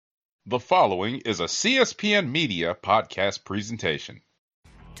The following is a CSPN Media podcast presentation.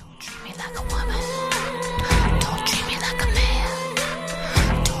 Don't treat me like a woman. Don't treat me like a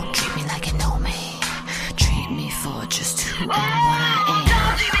man. Don't treat me like you know me. Treat me for just who and what I am.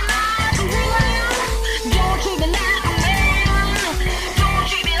 Don't treat me like a woman. Don't treat me like a man. Don't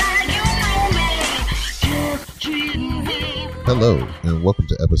treat me like you know me. Just treat me. Hello, and welcome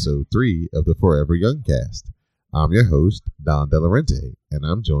to episode 3 of the Forever Young cast. I'm your host, Don Delarente, and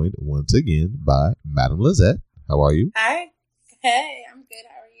I'm joined once again by Madam Lizette. How are you? Hi. Hey, I'm good.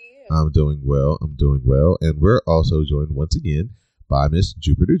 How are you? I'm doing well. And we're also joined once again by Miss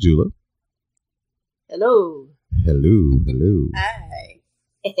Jupiter Jula. Hello. Hello. Hi.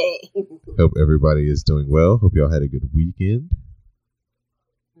 Hope everybody is doing well. Hope y'all had a good weekend.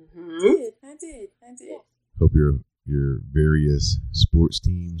 I did. Hope your various sports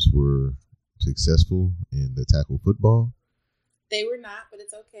teams were successful in the tackle football. They were not, but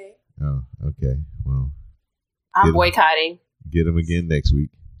it's okay. Oh, okay. Well, I'm boycotting. Get them again next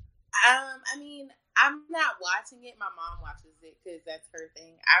week. I mean, I'm not watching it. My mom watches it because that's her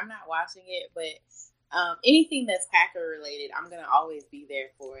thing. I'm not watching it, but anything that's Packer related, I'm gonna always be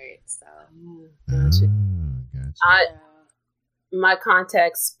there for it. So, Gotcha. My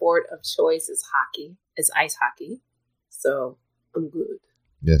contact sport of choice is hockey. It's ice hockey, so I'm good.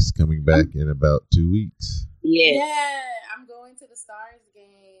 Yes, coming back in about 2 weeks. Yeah, I'm going to the Stars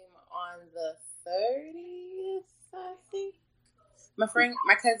game on the 30th, I think. My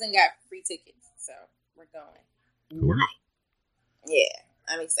cousin got free tickets, so we're going. Cool. Yeah,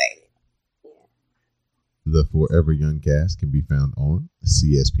 I'm excited. The Forever Young cast can be found on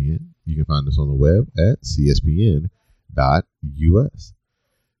CSPN. You can find us on the web at cspn.us.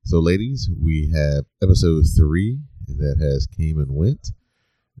 So, ladies, we have episode 3 that has came and went.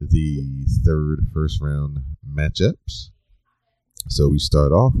 The third first round matchups. So we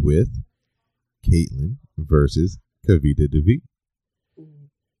start off with Caitlin versus Kavita DeVee.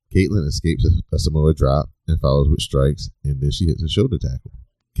 Caitlin escapes a Samoa drop and follows with strikes, and then she hits a shoulder tackle.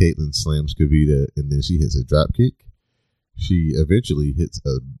 Caitlin slams Kavita, and then she hits a drop kick. She eventually hits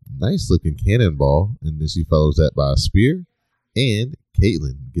a nice looking cannonball, and then she follows that by a spear, and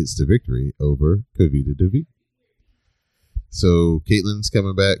Caitlin gets the victory over Kavita DeVee. So Caitlin's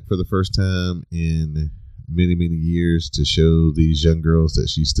coming back for the first time in many, many years to show these young girls that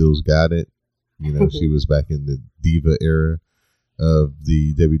she still's got it. You know, she was back in the diva era of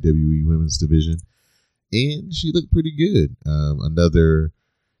the WWE women's division, and she looked pretty good. Another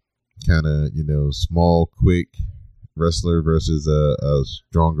kind of, small, quick wrestler versus a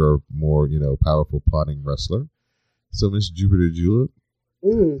stronger, more, powerful plotting wrestler. So Miss Jupiter Jula,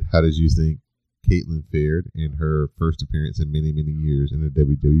 how did you think Caitlin fared in her first appearance in many, many years in the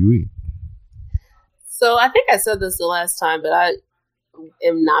WWE? So I think I said this the last time, but I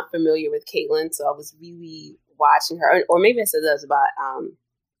am not familiar with Caitlin, so I was really watching her. Or maybe I said this about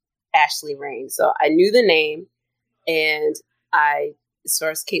Ashley Rain. So I knew the name, and as far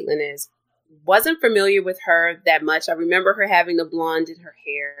as Caitlin is, wasn't familiar with her that much. I remember her having the blonde in her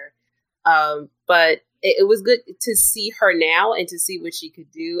hair, but it was good to see her now and to see what she could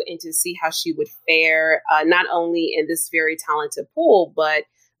do and to see how she would fare, not only in this very talented pool, but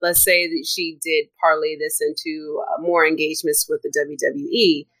let's say that she did parlay this into more engagements with the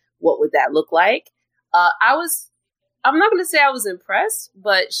WWE. What would that look like? I'm not going to say I was impressed,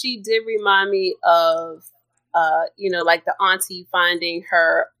 but she did remind me of, like the auntie finding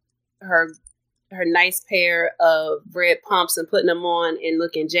her nice pair of red pumps and putting them on and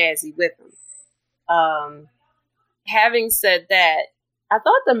looking jazzy with them. Having said that, I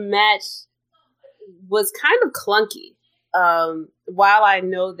thought the match was kind of clunky. While I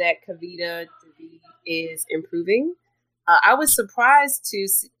know that Kavita DeVee is improving, I was surprised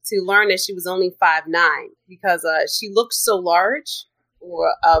to learn that she was only 5'9", because she looked so large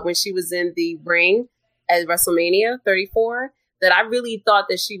when she was in the ring at WrestleMania 34 that I really thought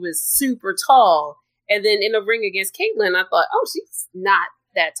that she was super tall. And then in the ring against Caitlin, I thought, oh, she's not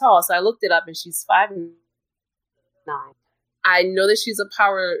that tall. So I looked it up, and she's 5'9". I know that she's a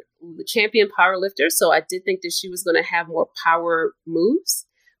champion power lifter, so I did think that she was going to have more power moves.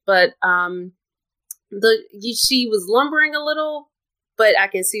 But she was lumbering a little, but I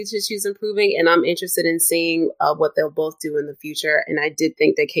can see that she's improving, and I'm interested in seeing what they'll both do in the future. And I did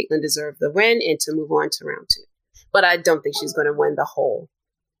think that Caitlin deserved the win and to move on to round 2. But I don't think she's going to win the whole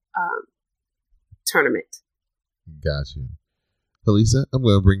tournament. Gotcha. Felisa, I'm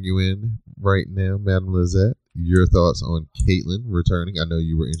going to bring you in right now, Madam Lizette. Your thoughts on Caitlin returning? I know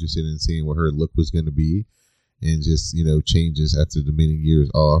you were interested in seeing what her look was going to be and just, changes after the many years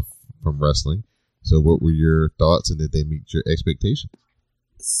off from wrestling. So what were your thoughts, and did they meet your expectations?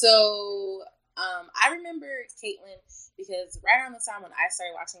 So, I remember Caitlyn because right around the time when I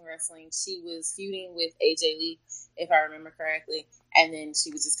started watching wrestling, she was feuding with AJ Lee, if I remember correctly. And then she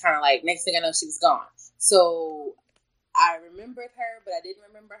was just kind of like, next thing I know, she was gone. So I remembered her, but I didn't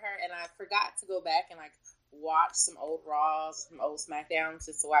remember her. And I forgot to go back and like watch some old Raws, some old SmackDowns,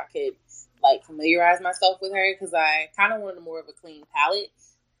 just so I could like familiarize myself with her, because I kind of wanted more of a clean palette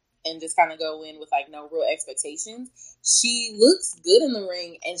and just kind of go in with like no real expectations. She looks good in the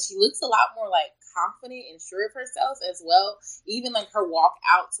ring, and she looks a lot more like confident and sure of herself as well. Even like her walk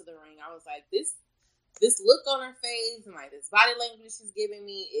out to the ring, I was like, this look on her face and like this body language she's giving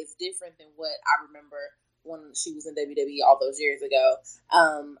me is different than what I remember when she was in WWE all those years ago.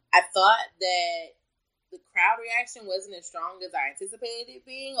 I thought that the crowd reaction wasn't as strong as I anticipated it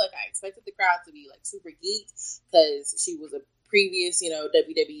being. Like, I expected the crowd to be like super geeked because she was a previous,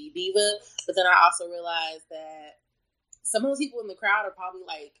 WWE diva. But then I also realized that some of those people in the crowd are probably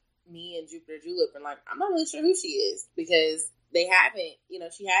like me and Jupiter Julep, and like, I'm not really sure who she is because they haven't,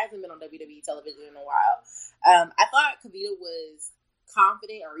 she hasn't been on WWE television in a while. I thought Kavita was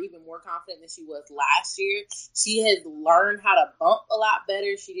confident, or even more confident than she was last year. She has learned how to bump a lot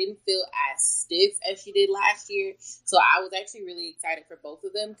better. She didn't feel as stiff as she did last year. So I was actually really excited for both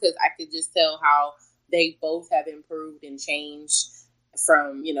of them because I could just tell how they both have improved and changed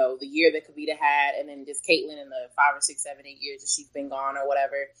from, the year that Kavita had, and then just Caitlyn in the 5 or 6, 7, 8 years that she's been gone or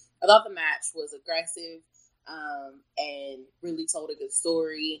whatever. I thought the match was aggressive and really told a good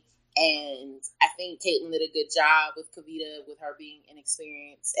story. And I think Caitlyn did a good job with Kavita, with her being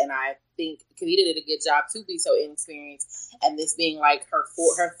inexperienced. And I think Kavita did a good job to be so inexperienced. And this being like her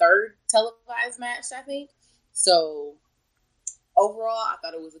third televised match, I think. So overall, I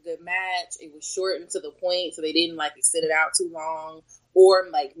thought it was a good match. It was short and to the point, so they didn't like extend it out too long or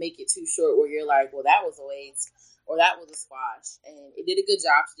like make it too short where you're like, well, that was a waste or that was a squash. And it did a good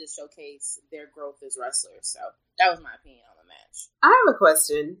job to just showcase their growth as wrestlers. So that was my opinion on the match. I have a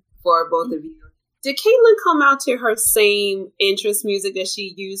question for both of you. Did Caitlyn come out to her same entrance music that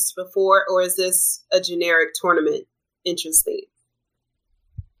she used before, or is this a generic tournament entrance theme?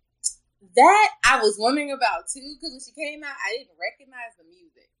 That I was wondering about too, because when she came out, I didn't recognize the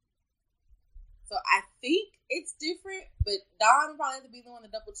music. So I think it's different, but Dawn probably had to be the one to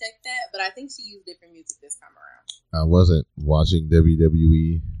double check that. But I think she used different music this time around. I wasn't watching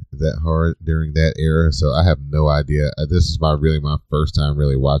WWE that hard during that era, so I have no idea. This is my first time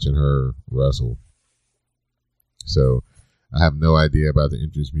really watching her wrestle. So I have no idea about the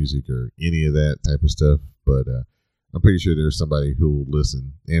entrance music or any of that type of stuff, but I'm pretty sure there's somebody who will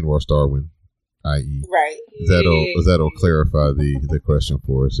listen, Anwar Starwin, i.e. Right. That'll clarify the question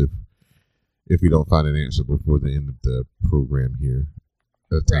for us if we don't find an answer before the end of the program here,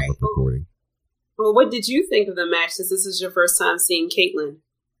 the time of recording. Well, what did you think of the match, since this is your first time seeing Caitlyn?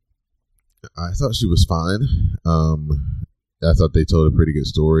 I thought she was fine. I thought they told a pretty good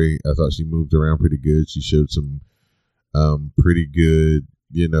story. I thought she moved around pretty good. She showed some pretty good,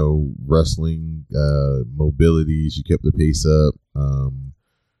 wrestling mobility. She kept the pace up.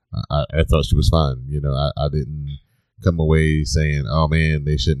 I thought she was fine. I didn't come away saying, oh man,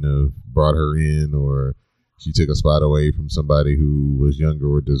 they shouldn't have brought her in, or she took a spot away from somebody who was younger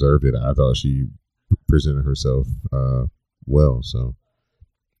or deserved it. I thought she presented herself well. So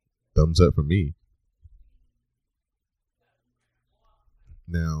thumbs up for me.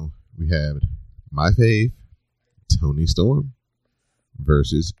 Now we have my fave, Toni Storm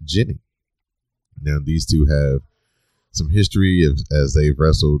versus Jinny. Now these two have some history as they've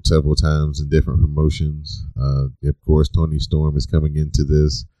wrestled several times in different promotions. Of course, Toni Storm is coming into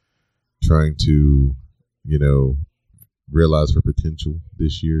this trying to, realize her potential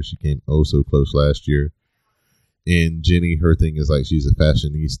this year. She came oh so close last year. And Jinny, her thing is like she's a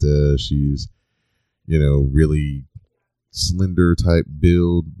fashionista. She's, really slender type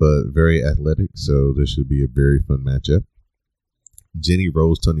build, but very athletic. So this should be a very fun matchup. Jinny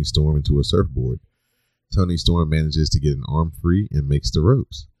rolls Toni Storm into a surfboard. Toni Storm manages to get an arm free and makes the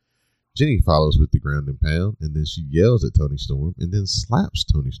ropes. Jinny follows with the ground and pound, and then she yells at Toni Storm and then slaps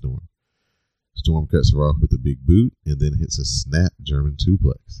Toni Storm. Storm cuts her off with a big boot and then hits a snap German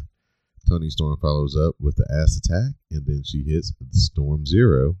suplex. Toni Storm follows up with the ass attack, and then she hits Storm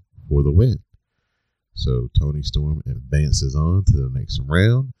Zero for the win. So Toni Storm advances on to the next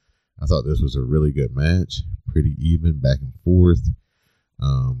round. I thought this was a really good match. Pretty even, back and forth.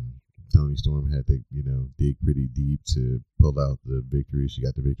 Toni Storm had to, dig pretty deep to pull out the victory. She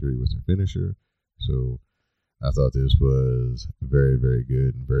got the victory with her finisher. So I thought this was very, very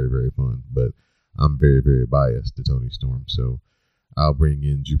good and very, very fun. But I'm very, very biased to Toni Storm. So I'll bring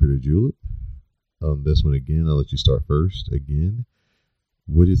in Jupiter Julep on this one again. I'll let you start first again.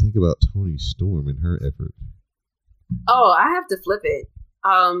 What do you think about Toni Storm and her effort? Oh, I have to flip it.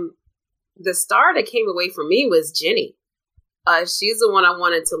 The star that came away from me was Jenny. She's the one I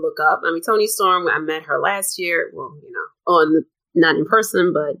wanted to look up. I mean, Toni Storm, I met her last year. Well, not in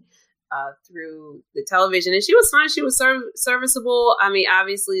person, but through the television. And she was fine. She was serviceable. I mean,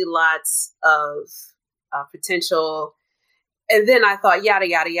 obviously lots of potential. And then I thought, yada,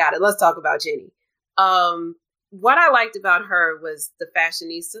 yada, yada. Let's talk about Jenny. What I liked about her was the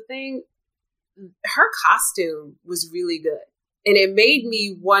fashionista thing. Her costume was really good. And it made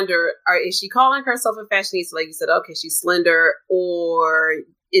me wonder, is she calling herself a fashionista? Like you said, okay, she's slender, or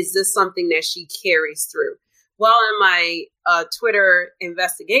is this something that she carries through? Well, in my Twitter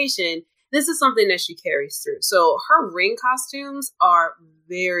investigation, this is something that she carries through. So her ring costumes are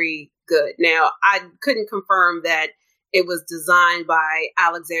very good. Now, I couldn't confirm that it was designed by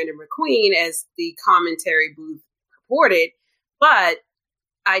Alexander McQueen as the commentary booth purported, but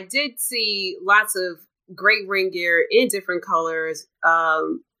I did see lots of great ring gear in different colors,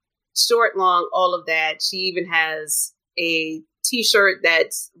 short, long, all of that. She even has a t-shirt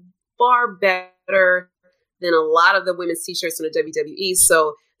that's far better than a lot of the women's t-shirts in the WWE.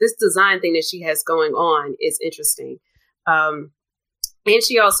 So this design thing that she has going on is interesting. And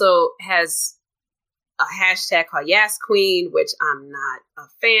she also has a hashtag called Yas Queen, which I'm not a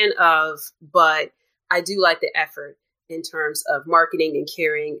fan of, but I do like the effort in terms of marketing and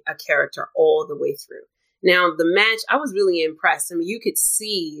carrying a character all the way through. Now, the match, I was really impressed. I mean, you could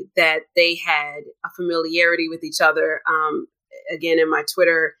see that they had a familiarity with each other. Again, in my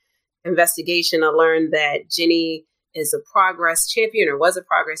Twitter investigation, I learned that Jenny is a Progress champion, or was a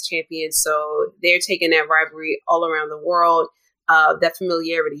Progress champion. So they're taking that rivalry all around the world. That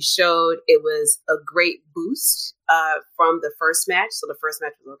familiarity showed. It was a great boost from the first match. So the first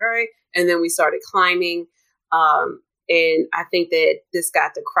match was okay. And then we started climbing. And I think that this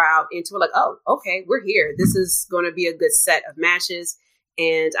got the crowd into it, like, oh, okay, we're here. This is going to be a good set of matches.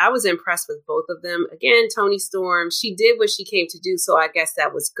 And I was impressed with both of them. Again, Toni Storm, she did what she came to do. So I guess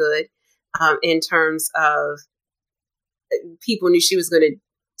that was good in terms of people knew she was going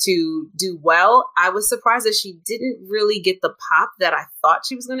to do well. I was surprised that she didn't really get the pop that I thought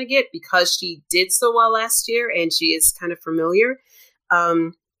she was going to get, because she did so well last year and she is kind of familiar.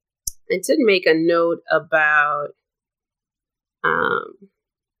 I did make a note about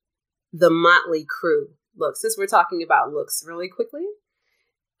the Motley Crue look. Since we're talking about looks really quickly,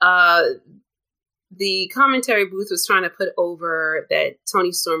 the commentary booth was trying to put over that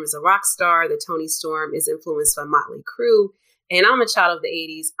Toni Storm is a rock star, that Toni Storm is influenced by Motley Crue. And I'm a child of the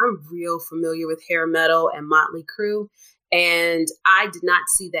 80s. I'm real familiar with hair metal and Motley Crue. And I did not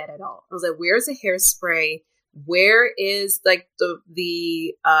see that at all. I was like, where's the hairspray? Where is like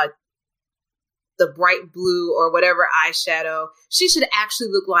the bright blue or whatever eyeshadow? She should actually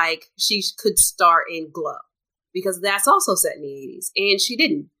look like she could star in Glow, because that's also set in the 80s. And she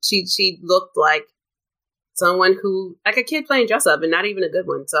didn't. She looked like someone who, like a kid playing dress up, and not even a good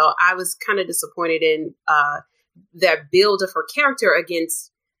one. So I was kind of disappointed in that build of her character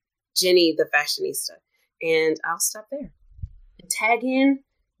against Jenny the fashionista. And I'll stop there and tag in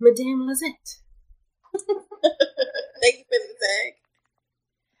Madame Lizette. Thank you for the tag.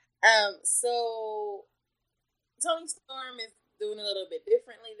 So Toni Storm is doing a little bit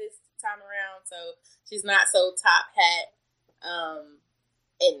differently this time around. So she's not so top hat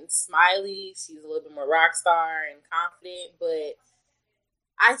and smiley. She's a little bit more rock star and confident, but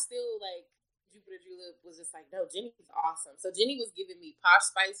I still like Jupiter Julep was just like, no, Jenny's awesome. So Jenny was giving me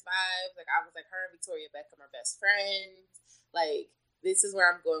Posh Spice vibes. Like, I was like, her and Victoria Beckham are best friends. Like, this is where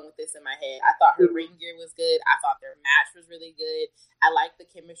I'm going with this in my head. I thought her ring gear was good. I thought their match was really good. I liked the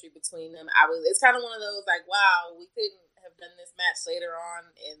chemistry between them. It's kind of one of those like, wow, we couldn't have done this match later on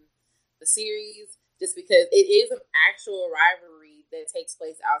in the series, just because it is an actual rivalry that takes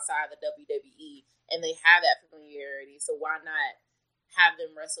place outside the WWE, and they have that familiarity. So why not have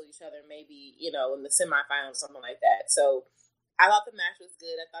them wrestle each other, maybe, in the semifinals, something like that. So I thought the match was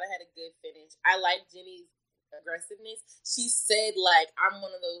good. I thought it had a good finish. I like Jenny's aggressiveness. She said, like, I'm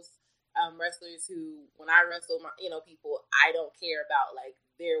one of those wrestlers who, when I wrestle my, people, I don't care about like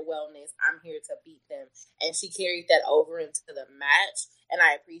their wellness. I'm here to beat them. And she carried that over into the match, and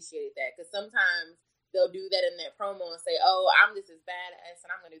I appreciated that, because sometimes they'll do that in their promo and say, oh, I'm just as badass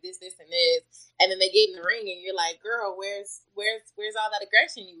and I'm going to do this, and this. And then they get in the ring and you're like, girl, where's all that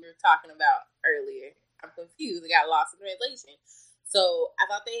aggression you were talking about earlier? I'm confused. I got lost in translation. So I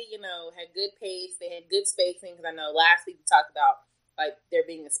thought they, had good pace. They had good spacing, because I know last week we talked about like there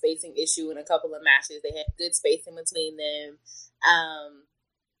being a spacing issue in a couple of matches. They had good spacing between them.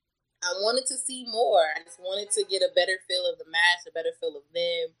 I wanted to see more. I just wanted to get a better feel of the match, a better feel of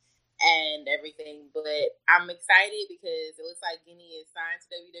them and everything. But I'm excited because it looks like Guinea is signed to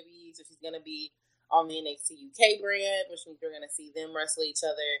WWE, so she's going to be on the NXT UK brand, which means we're going to see them wrestle each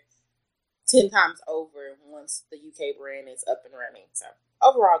other 10 times over once the UK brand is up and running. So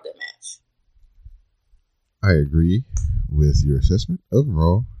overall, good match. I agree with your assessment.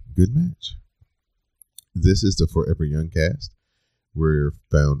 Overall, good match. This is the Forever Young cast. We're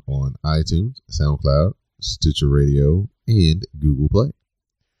found on iTunes, SoundCloud, Stitcher Radio, and Google Play.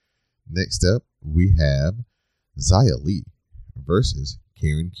 Next up, we have Xia Li versus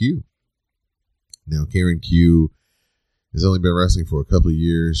Karen Q. Now, Karen Q has only been wrestling for a couple of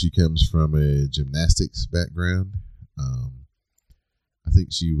years. She comes from a gymnastics background. I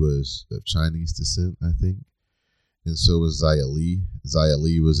think she was of Chinese descent, I think. And so was Xia Li. Xia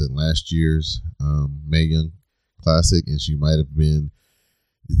Li was in last year's Mae Young Classic, and she might have been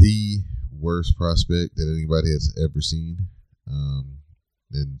the worst prospect that anybody has ever seen.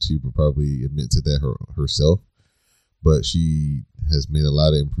 And she would probably admit to that herself. But she has made a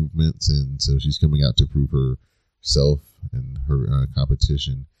lot of improvements, and so she's coming out to prove herself and her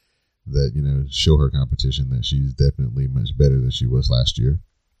competition that, show her competition that she's definitely much better than she was last year.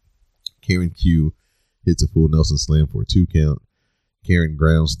 Karen Q hits a full Nelson Slam for a 2 count. Karen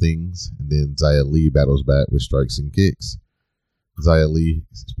grounds things, and then Xia Li battles back with strikes and kicks. Xia Li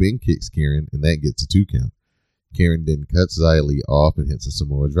spin kicks Karen, and that gets a 2 count. Karen then cuts Xia Li off and hits a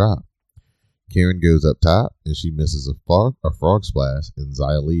Samoa drop. Karen goes up top, and she misses a frog splash, and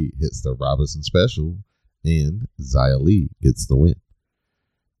Xia Li hits the Robinson Special, and Xia Li gets the win.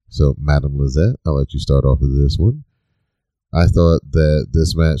 So, Madam Lizette, I'll let you start off with this one. I thought that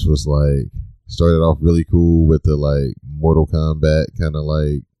this match was started off really cool with the Mortal Kombat kind of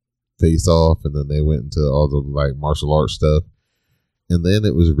face off, and then they went into all the martial arts stuff, and then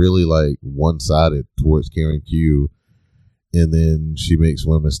it was really one-sided towards Karen Q, and then she makes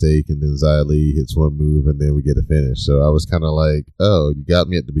one mistake, and then Xia Li hits one move, and then we get a finish. So I was kind of oh, you got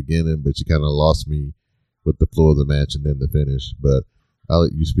me at the beginning, but you kind of lost me with the flow of the match and then the finish. But I'll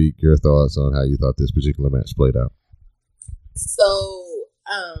let you speak your thoughts on how you thought this particular match played out. So,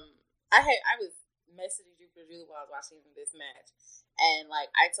 I was messaging Julie while I was watching this match, and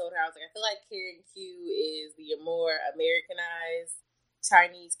I told her, I was I feel like Karen Q is the more Americanized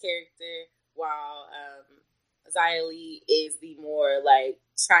Chinese character, while Xia Li is the more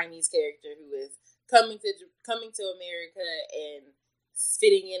Chinese character who is coming to America and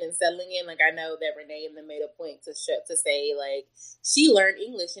fitting in and settling in. I know that Renee and them made a point to say she learned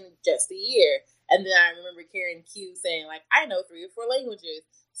English in just a year, and then I remember Karen Q saying I know 3 or 4 languages.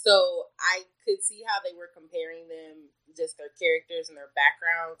 So I could see how they were comparing them, just their characters and their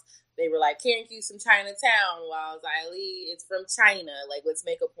backgrounds. They were Karen Q's from Chinatown, while Xia Li is from China. Let's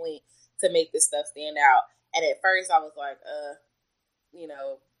make a point to make this stuff stand out. And at first I was let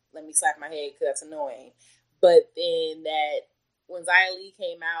me slap my head because that's annoying. But then when Xia Li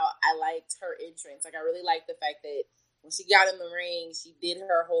came out, I liked her entrance. I really liked the fact that when she got in the ring, she did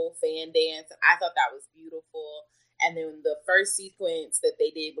her whole fan dance. I thought that was beautiful. And then the first sequence that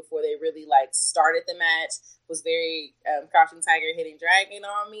they did before they really started the match was very Crouching Tiger, Hidden Dragon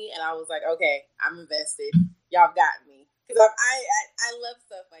on me. And I was okay, I'm invested. Y'all got me. Because I love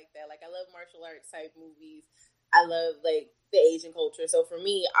stuff like that. I love martial arts type movies. I love the Asian culture. So for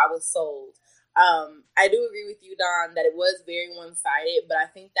me, I was sold. I do agree with you, Don, that it was very one-sided. But I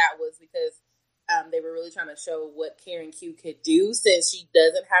think that was because they were really trying to show what Karen Q could do, since she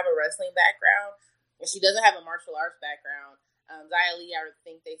doesn't have a wrestling background. And she doesn't have a martial arts background. Xia Li, I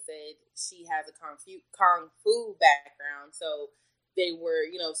think they said she has a kung fu background. So they were,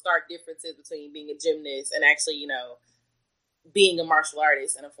 stark differences between being a gymnast and actually, being a martial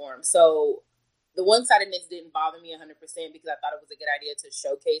artist in a form. So the one-sidedness didn't bother me 100% because I thought it was a good idea to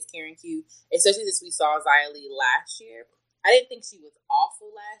showcase Karen Q, especially since we saw Xia Li last year. I didn't think she was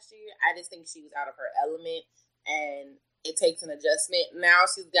awful last year. I just think she was out of her element, and it takes an adjustment. Now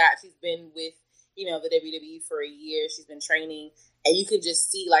she's been with the WWE for a year. She's been training, and you can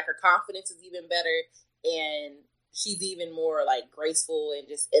just see her confidence is even better, and she's even more graceful and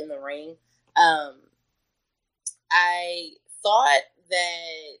just in the ring. I thought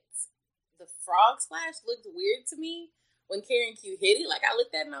that the frog splash looked weird to me when Karen Q hit it. I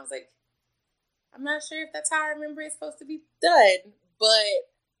looked at it and I was I'm not sure if that's how I remember it's supposed to be done, but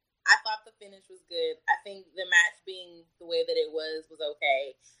I thought the finish was good. I think the match being the way that it was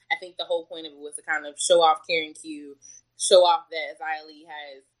okay. I think the whole point of it was to kind of show off Karen Q, show off that Xia Li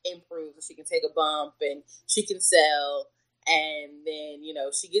has improved, so she can take a bump and she can sell. And then,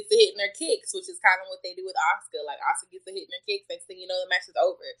 she gets a hit in her kicks, which is kind of what they do with Asuka. Like, Asuka gets a hit in her kicks, next thing you know, the match is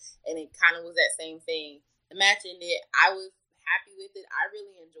over. And it kind of was that same thing. The match ended. I was happy with it. I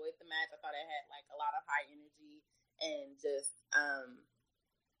really enjoyed the match. I thought it had, like, a lot of high energy and just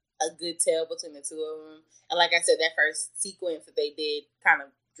a good tale between the two of them. And like I said, that first sequence that they did kind of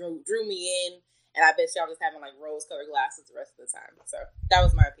drew me in. And I bet y'all just having, like, rose-colored glasses the rest of the time. So that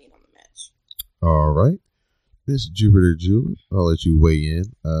was my opinion on the match. All right. Miss Jupiter Julep, I'll let you weigh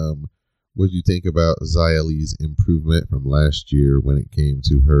in. What do you think about Xia Li's improvement from last year when it came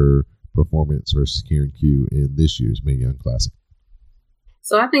to her performance versus Karen Q in this year's Mae Young Classic?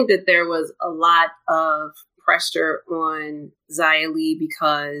 So I think that there was a lot of pressure on Xia Li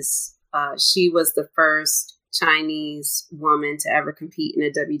because she was the first Chinese woman to ever compete in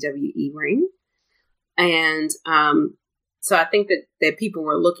a WWE ring. And so I think that people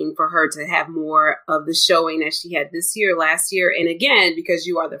were looking for her to have more of the showing that she had this year, last year. And again, because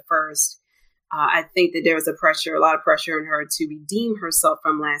you are the first, I think that there was a lot of pressure on her to redeem herself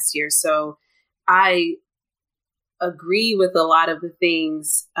from last year. So I agree with a lot of the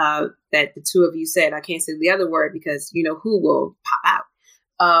things that the two of you said. I can't say the other word because you know who will pop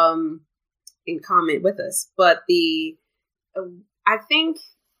out and comment with us. But I think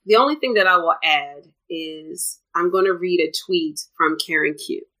the only thing that I will add is I'm going to read a tweet from Karen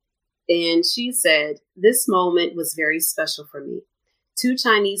Q. And she said, "This moment was very special for me. 2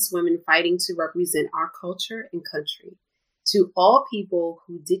 Chinese women fighting to represent our culture and country. To all people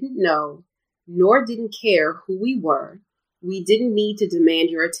who didn't know nor didn't care who we were, we didn't need to demand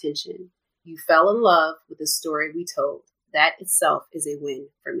your attention. You fell in love with the story we told. That itself is a win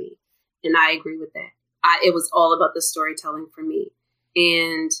for me." And I agree with that. It was all about the storytelling for me.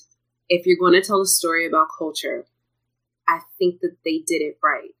 And if you're going to tell a story about culture, I think that they did it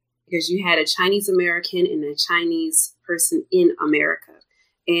right. Because you had a Chinese American and a Chinese person in America.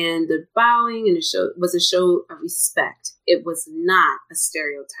 And the bowing and the show was a show of respect. It was not a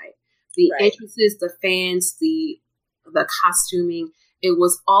stereotype. The entrances, the fans, the costuming, it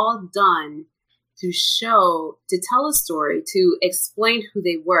was all done to tell a story, to explain who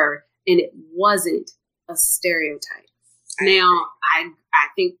they were. And it wasn't a stereotype. Now, I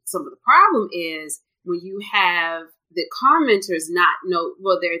think some of the problem is when you have the commenters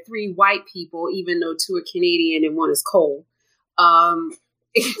there are 3 white people, even though 2 are Canadian and 1 is Cole. Cole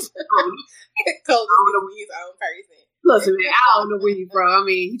is his own person. Listen, man, I don't know where you're from. I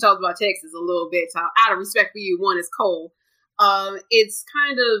mean, he talks about Texas a little bit. So out of respect for you, 1 is Cole. It's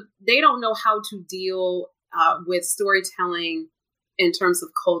kind of, they don't know how to deal with storytelling in terms of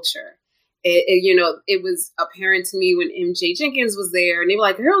culture. It was apparent to me when MJ Jenkins was there and they were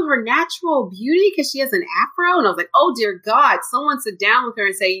like, her natural beauty because she has an afro. And I was like, oh, dear God, someone sit down with her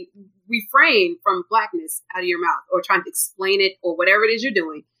and say, refrain from blackness out of your mouth or trying to explain it or whatever it is you're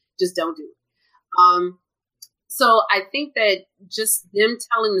doing. Just don't do it. So I think that just them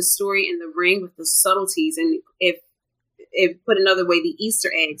telling the story in the ring with the subtleties and if put another way, the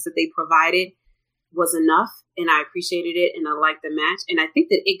Easter eggs that they provided was enough. And I appreciated it, and I liked the match. And I think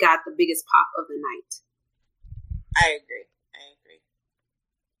that it got the biggest pop of the night. I agree.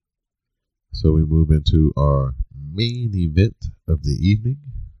 So we move into our main event of the evening.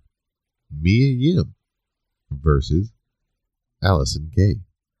 Mia Yim versus Allison Kay.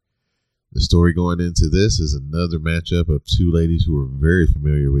 The story going into this is another matchup of 2 ladies who are very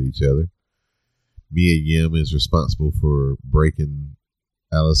familiar with each other. Mia Yim is responsible for breaking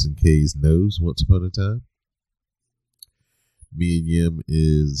Allison Kay's nose once upon a time. Mia Yim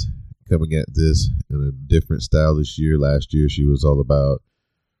is coming at this in a different style this year. Last year, she was all about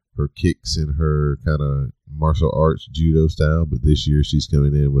her kicks and her kind of martial arts judo style. But this year, she's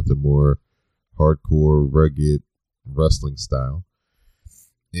coming in with a more hardcore, rugged wrestling style.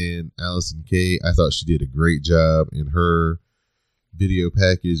 And Allison Kay, I thought she did a great job in her video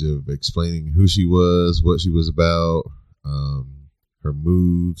package of explaining who she was, what she was about, her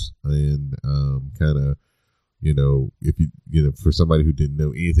moves, and kind of, if for somebody who didn't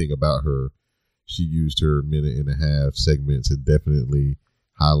know anything about her, she used her 1.5-minute segment to definitely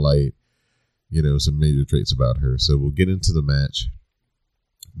highlight, some major traits about her. So we'll get into the match.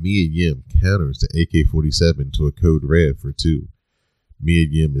 Mia Yim counters the AK-47 to a code red for 2. Mia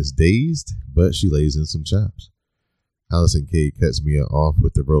Yim is dazed, but she lays in some chops. Allison Kay cuts Mia off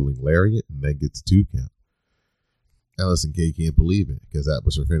with the rolling lariat, and that gets a 2 count. Allison Kay can't believe it because that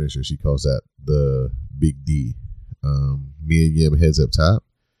was her finisher. She calls that the Big D. Mia Yim heads up top.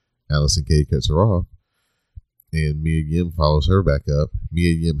 Allison Kay cuts her off, and Mia Yim follows her back up.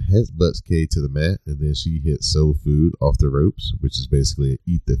 Mia Yim headbutts Kay to the mat, and then she hits Soul Food off the ropes, which is basically a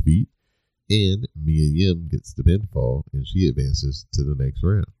eat the feet, And Mia Yim gets the pinfall, and she advances to the next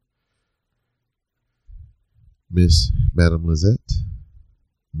round. Miss Madame Lizette,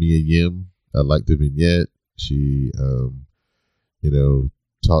 Mia Yim, I liked the vignette. She,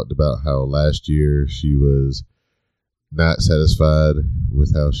 talked about how last year she was not satisfied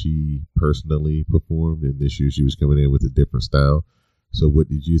with how she personally performed, and this year she was coming in with a different style. So what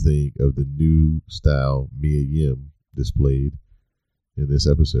did you think of the new style Mia Yim displayed in this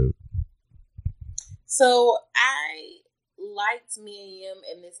episode? So I liked Mia Yim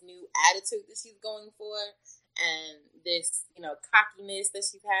and this new attitude that she's going for, and this, cockiness that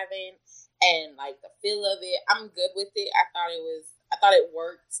she's having, and like the feel of it. I'm good with it. I thought it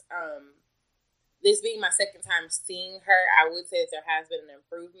worked. This being my second time seeing her, I would say that there has been an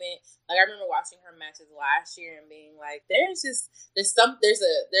improvement. Like, I remember watching her matches last year and being like, there's a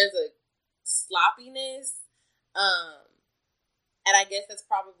sloppiness. And I guess that's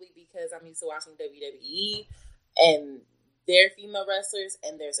probably because I'm used to watching WWE and their female wrestlers,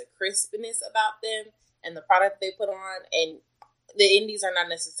 and there's a crispness about them and the product they put on, and the indies are not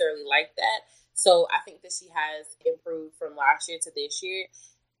necessarily like that. So I think that she has improved from last year to this year.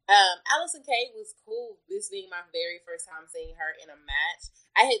 Allison Kay was cool. This being my very first time seeing her in a match.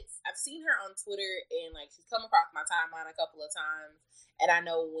 I've seen her on Twitter, and like, she's come across my timeline a couple of times. And I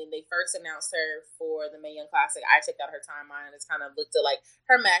know when they first announced her for the Mae Young Classic, I checked out her timeline and just kind of looked at like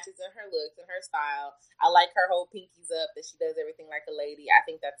her matches and her looks and her style. I like her whole pinkies up, that she does everything like a lady. I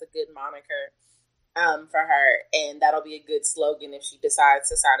think that's a good moniker for her, and that'll be a good slogan if she decides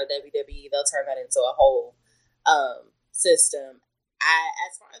to sign to WWE. They'll turn that into a whole system.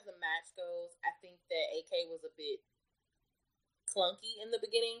 As far as the match goes, I think that AK was a bit clunky in the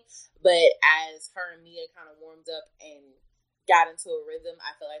beginning, but as her and Mia kind of warmed up and got into a rhythm,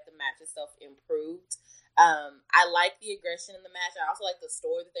 I feel like the match itself improved. I like the aggression in the match. I also like the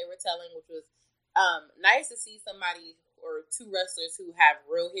story that they were telling, which was nice to see somebody or two wrestlers who have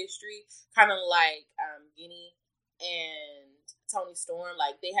real history, kind of like Guinea and Toni Storm.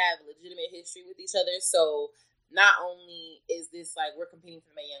 Like, they have legitimate history with each other, so not only is this like we're competing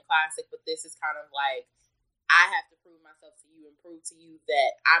for the Mae Young Classic, but this is kind of like, I have to prove myself to you and prove to you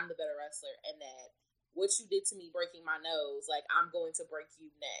that I'm the better wrestler, and that what you did to me breaking my nose, like, I'm going to break you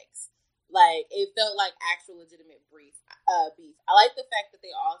next. Like, it felt like actual legitimate beef. I like the fact that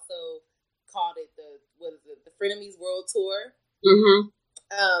they also called it the Frenemies World Tour. Mm-hmm.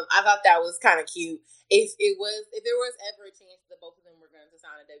 I thought that was kind of cute. If there was ever a chance that both of them were going to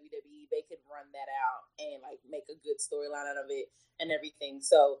sign a WWE, they could run that out and like make a good storyline out of it and everything.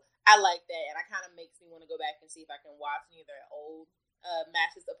 So I like that, and it kind of makes me want to go back and see if I can watch any of their old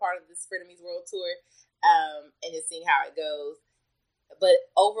matches, a part of this Frenemies World Tour, and just seeing how it goes. But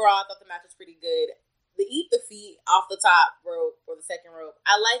overall, I thought the match was pretty good. The eat the feet off the top rope or the second rope,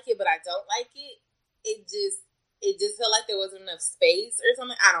 I like it, but I don't like it. It just felt like there wasn't enough space or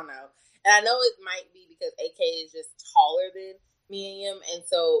something. I don't know. And I know it might be because AK is just taller than Mia Yim, and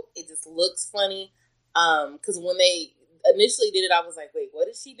so it just looks funny. Because when they initially did it, I was like, wait, what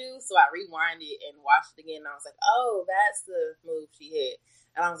did she do? So I rewinded it and watched it again, and I was like, oh, that's the move she hit.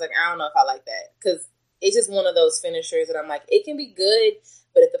 And I was like, I don't know if I like that. Because it's just one of those finishers that I'm like, it can be good,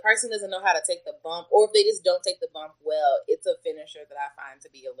 but if the person doesn't know how to take the bump, or if they just don't take the bump well, it's a finisher that I find to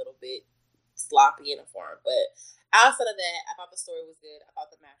be a little bit sloppy in a form. But outside of that, I thought the story was good. I thought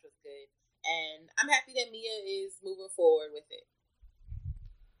the match was good. And I'm happy that Mia is moving forward with it.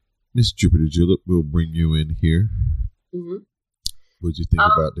 Miss Jupiter Julep, we'll bring you in here. Mm-hmm. What did you think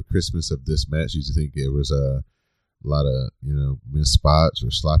about the crispness of this match? Did you think it was a lot of, missed spots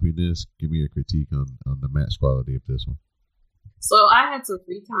or sloppiness? Give me a critique on the match quality of this one. So I had some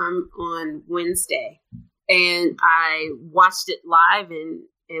free time on Wednesday, and I watched it live and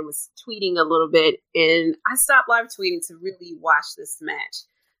was tweeting a little bit, and I stopped live tweeting to really watch this match.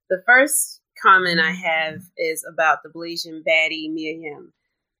 The first comment I have is about the Blasian baddie, Mia Yim.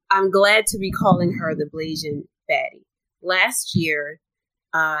 I'm glad to be calling her the Blasian baddie. Last year,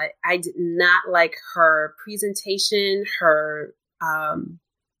 I did not like her presentation, her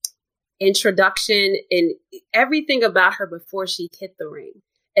introduction, and everything about her before she hit the ring.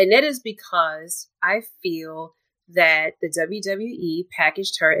 And that is because I feel that the WWE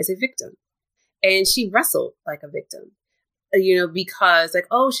packaged her as a victim. And she wrestled like a victim. Because like,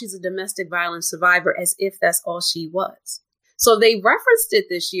 oh, she's a domestic violence survivor, as if that's all she was. So they referenced it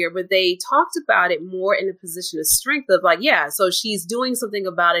this year, but they talked about it more in a position of strength of like, yeah, so she's doing something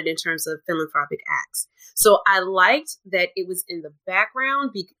about it in terms of philanthropic acts. So I liked that it was in the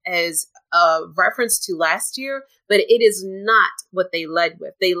background as a reference to last year, but it is not what they led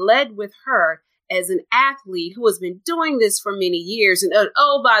with. They led with her as an athlete who has been doing this for many years, and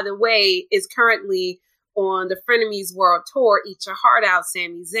oh, by the way, is currently on the Frenemies World Tour, Eat Your Heart Out,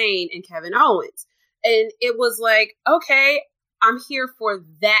 Sami Zayn and Kevin Owens. And it was like, okay, I'm here for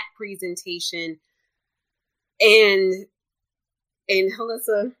that presentation. And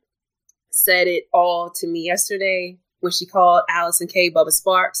Alyssa said it all to me yesterday when she called Allison Kay Bubba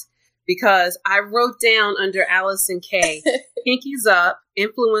Sparks, because I wrote down under Allison Kay, Pinkies Up,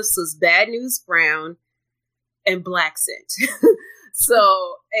 influences Bad News Brown, and Black Scent.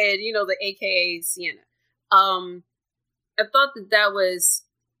 So, and the AKA Sienna. I thought that was,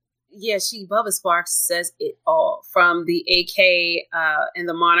 Bubba Sparks says it all, from the AK and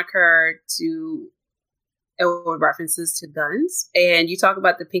the moniker to references to guns. And you talk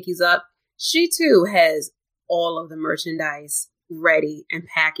about the Pinkies Up. She too has all of the merchandise ready and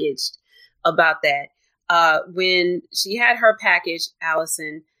packaged about that. When she had her package,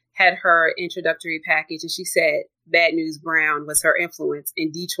 Allison had her introductory package, and she said Bad News Brown was her influence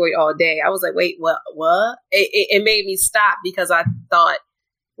in Detroit all day. I was like, wait, what? It made me stop, because I thought,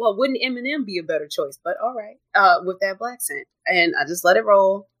 well, wouldn't Eminem be a better choice? But all right, with that Black Scent. And I just let it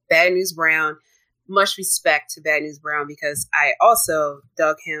roll. Bad News Brown. Much respect to Bad News Brown, because I also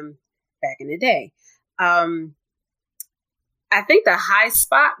dug him back in the day. I think the high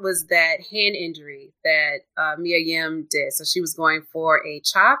spot was that hand injury that Mia Yim did. So she was going for a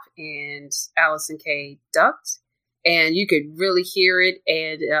chop, and Allison Kay ducked, and you could really hear it.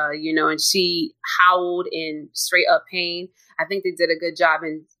 And, and she howled in straight up pain. I think they did a good job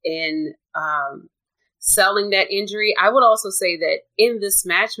in selling that injury. I would also say that in this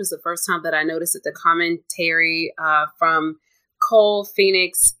match was the first time that I noticed that the commentary from Cole,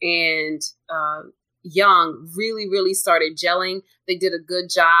 Phoenix, and Young really, really started gelling. They did a good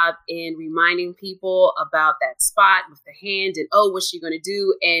job in reminding people about that spot with the hand and, what's she going to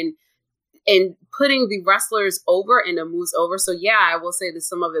do? And putting the wrestlers over and the moves over. So yeah, I will say that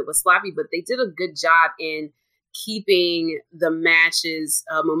some of it was sloppy, but they did a good job in keeping the match's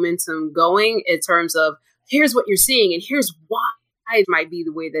momentum going in terms of, here's what you're seeing and here's why it might be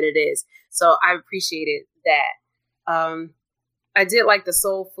the way that it is. So I appreciated that. I did like the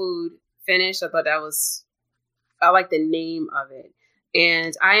soul food finish. I thought I like the name of it.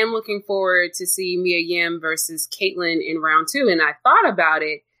 And I am looking forward to see Mia Yim versus Caitlyn in round 2. And I thought about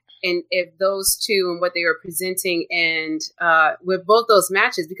it, and if those two and what they were presenting, and with both those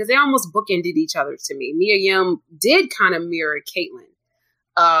matches, because they almost bookended each other to me. Mia Yim did kind of mirror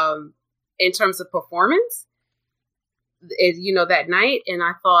Caitlyn in terms of performance, that night. And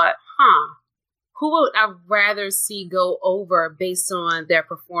I thought, who would I rather see go over based on their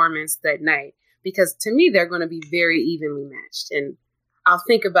performance that night? Because to me, they're going to be very evenly matched. And I'll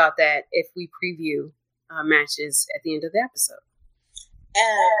think about that if we preview matches at the end of the episode.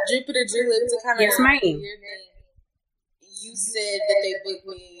 Jupiter Julep, to kind of yes, ma'am. You said that they booked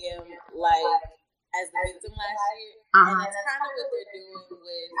Mia Yim like as the victim last year, and that's kind of what they're doing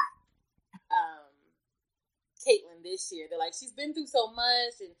with Caitlyn this year. They're like, she's been through so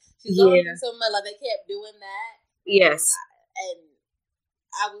much, and she's going through so much. Like, they kept doing that. Yes, and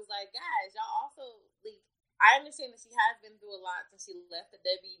I was like, guys, y'all also, like, I understand that she has been through a lot since she left the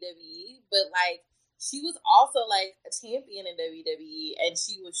WWE, but like, she was also like a champion in WWE, and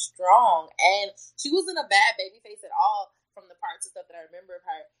she was strong, and she wasn't a bad babyface at all from the parts of stuff that I remember of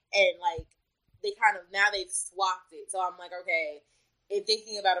her. And like, they kind of, now they've swapped it. So I'm like, okay, in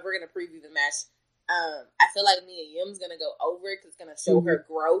thinking about it, we're going to preview the match. I feel like Mia Yim's going to go over because it's going to show her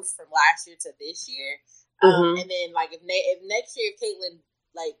growth from last year to this year. And then like, if next year, if Caitlyn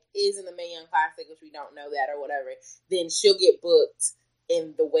like is in the Mae Young Classic, which we don't know that or whatever, then she'll get booked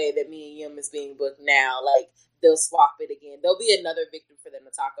in the way that Mia Yim is being booked now. Like, they'll swap it again. There'll be another victim for them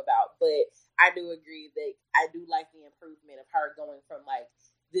to talk about. But I do agree that I do like the improvement of her going from like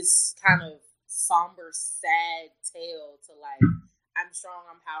this kind of somber, sad tale to like, I'm strong,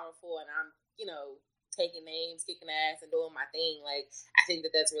 I'm powerful, and I'm, taking names, kicking ass, and doing my thing. Like, I think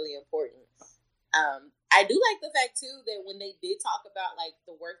that that's really important. I do like the fact too that when they did talk about like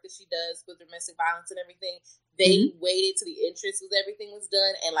the work that she does with domestic violence and everything, they waited to the entrance was everything was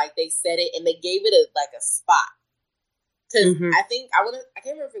done, and like they said it and they gave it a spot. Because I think I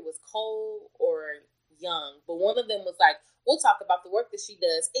can't remember if it was Cole or Young, but one of them was like, we'll talk about the work that she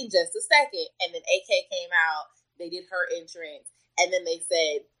does in just a second. And then AK came out, they did her entrance, and then they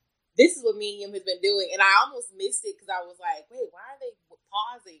said, this is what me and Yim has been doing. And I almost missed it because I was like, wait, why are they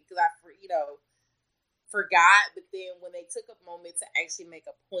pausing? Because I forgot. But then when they took a moment to actually make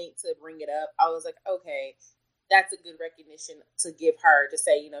a point to bring it up, I was like, okay, that's a good recognition to give her to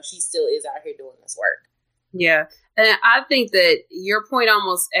say, she still is out here doing this work. Yeah. And I think that your point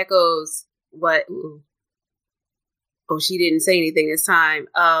almost echoes what? Ooh. Oh, she didn't say anything this time.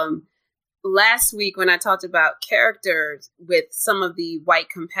 Last week when I talked about characters with some of the white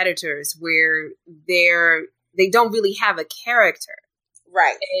competitors where they don't really have a character.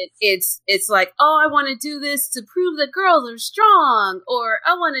 Right. It's like, oh, I want to do this to prove that girls are strong, or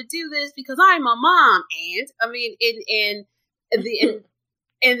I want to do this because I'm a mom. And I mean,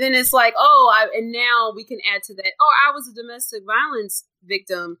 and then it's like, and now we can add to that. Oh, I was a domestic violence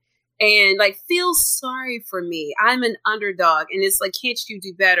victim, and like, feel sorry for me. I'm an underdog, and it's like, can't you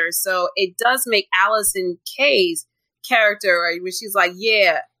do better? So it does make Allison Kay's character, right, where she's like,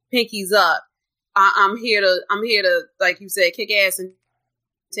 yeah, pinky's up. I'm here to, like you said, kick ass and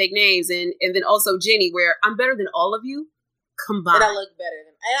take names, and then also Jenny, where I'm better than all of you combined. And I look better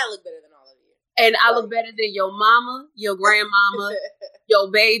than all of you. And I look better than your mama, your grandmama, your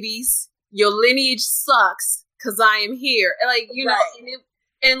babies. Your lineage sucks because I am here. Like, you know,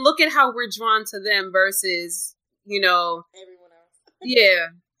 and look at how we're drawn to them versus, you know, everyone else.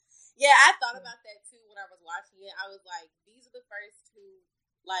 Yeah. Yeah, I thought about that too when I was watching it. I was like, these are the first two,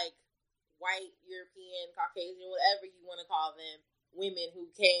 like, white, European, Caucasian, whatever you want to call them, women who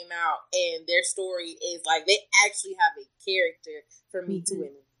came out, and their story is like, they actually have a character for me to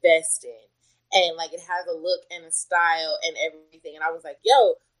invest in. And like, it has a look and a style and everything. And I was like,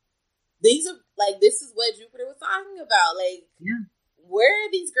 yo, these are like, this is what Jupiter was talking about. Like, where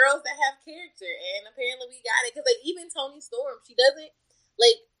are these girls that have character? And apparently we got it. Because like, even Toni Storm, she doesn't,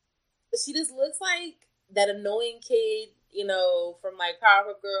 like, she just looks like that annoying kid, you know, from like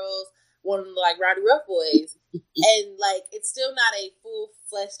Powerpuff Girls, one of the like Rowdy Rough Boys. And like, it's still not a full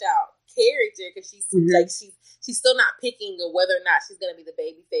fleshed out character, because she's like, she's still not picking whether or not she's gonna be the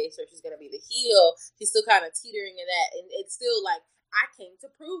baby face or she's gonna be the heel. She's still kind of teetering in that, and it's still like, I came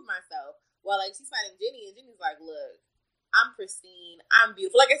to prove myself. While like, she's fighting Jenny, and Jenny's like, look, I'm pristine, I'm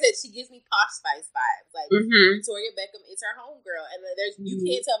beautiful. Like I said, she gives me Posh Spice vibes. Like, Victoria Beckham is her homegirl, and there's you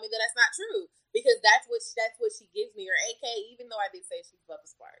can't tell me that that's not true, because that's what she gives me. Or AK, even though I did say she's Bubba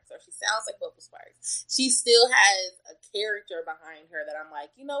Sparks, or she sounds like Bubba Sparks, she still has a character behind her that I'm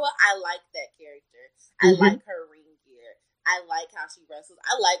like, you know what? I like that character. I like her ring gear. I like how she wrestles.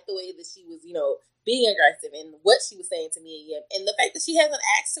 I like the way that she was, you know, being aggressive, and what she was saying to me, and the fact that she has an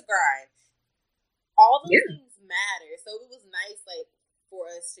axe to grind. All those things matter. So it was nice, like, for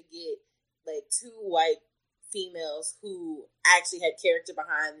us to get like two white females who actually had character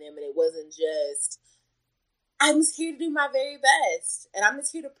behind them, and it wasn't just, I'm just here to do my very best, and I'm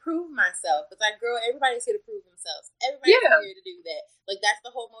just here to prove myself. It's like, girl, everybody's here to prove themselves. Everybody's here to do that. Like, that's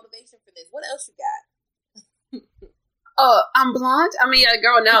the whole motivation for this. What else you got? I'm blonde. I mean,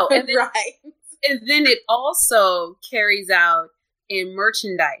 girl, no. And then, right. And then it also carries out in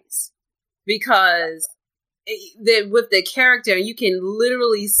merchandise, because with the character, you can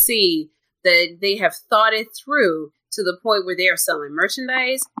literally see that they have thought it through to the point where they are selling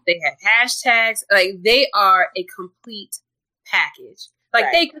merchandise. They have hashtags. Like, they are a complete package.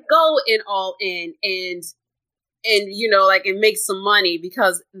 Like, they could go all in and you know, like, and make some money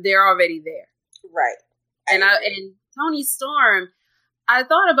because they're already there. Right. And Toni Storm, I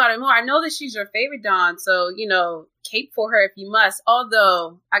thought about it more. I know that she's your favorite Dawn, so, you know, cape for her if you must.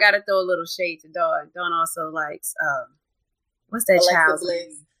 Although, I got to throw a little shade to Dawn. Dawn also likes, what's that child's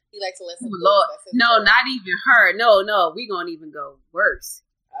name? He likes Alexa Bliss. Lord. No, not even her. No, we gonna even go worse.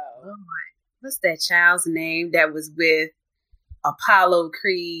 Oh my. What's that child's name that was with Apollo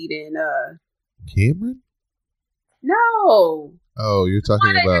Creed and Cameron? No. Oh, you're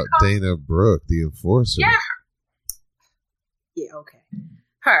talking about Dana Brooke, the Enforcer. Yeah, okay.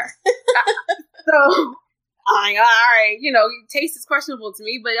 Her. So, all right, you know, taste is questionable to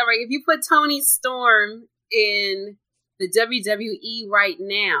me, but all right, if you put Toni Storm in the WWE right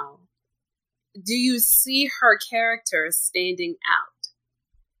now, do you see her character standing out?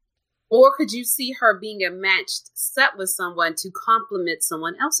 Or could you see her being a matched set with someone to complement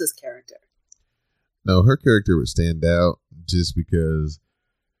someone else's character? No, her character would stand out just because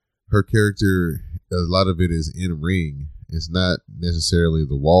her character, a lot of it is in ring. It's not necessarily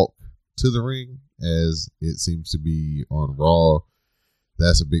the walk to the ring as it seems to be on Raw.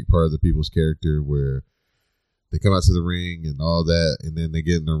 That's a big part of the people's character, where they come out to the ring and all that, and then they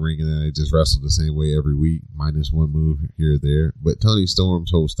get in the ring and then they just wrestle the same way every week, minus one move here or there. But Toni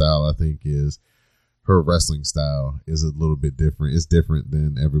Storm's whole style, I think, is her wrestling style is a little bit different. It's different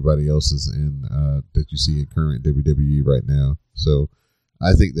than everybody else's that you see in current WWE right now. So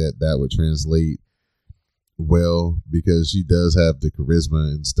I think that would translate well, because she does have the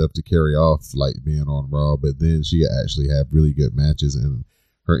charisma and stuff to carry off like being on Raw, but then she actually have really good matches, and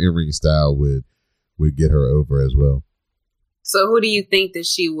her in-ring style would get her over as well. So who do you think that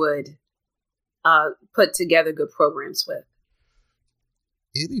she would put together good programs with.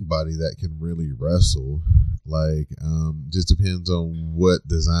 Anybody that can really wrestle, like, just depends on what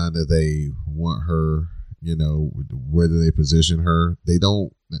design that they want her, you know, whether they position her. They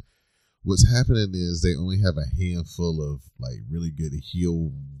don't. What's happening is they only have a handful of like really good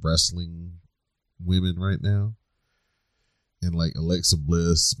heel wrestling women right now, and like Alexa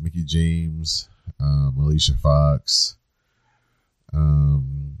Bliss, Mickie James, Alicia Fox,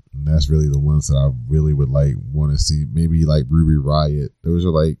 and that's really the ones that I really would like want to see. Maybe like Ruby Riott. Those are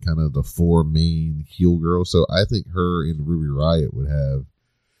like kind of the four main heel girls. So I think her and Ruby Riott would have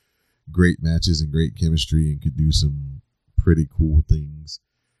great matches and great chemistry and could do some pretty cool things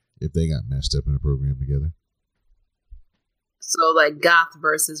if they got matched up in a program together. So like Goth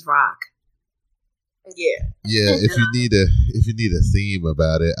versus Rock. Yeah. Yeah, if you need a theme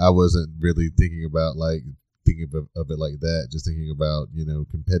about it, I wasn't really thinking about of it like that. Just thinking about, you know,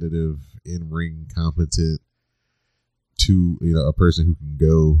 competitive, in-ring, competent, to, you know, a person who can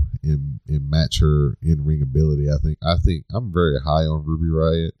go and match her in-ring ability. I think I'm very high on Ruby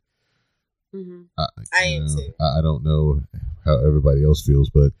Riott. Mm-hmm. I am too. I don't know how everybody else feels,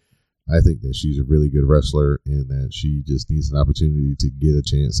 but I think that she's a really good wrestler and that she just needs an opportunity to get a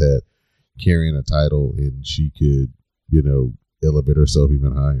chance at carrying a title, and she could, you know, elevate herself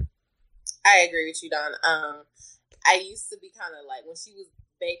even higher. I agree with you, Don. I used to be kind of like, when she was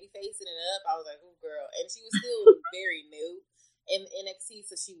baby facing it up, I was like, oh girl. And she was still very new in NXT,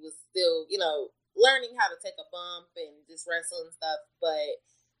 so she was still, you know, learning how to take a bump and just wrestle and stuff. But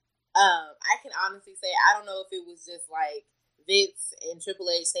I can honestly say, I don't know if it was just like Vince and Triple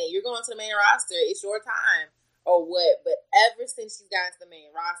H saying, you're going to the main roster, it's your time, or what. But ever since she's gotten to the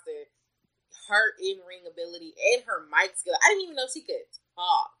main roster, her in-ring ability and her mic skill, I didn't even know she could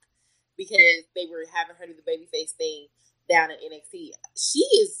talk because they were having her do the babyface thing down in NXT. She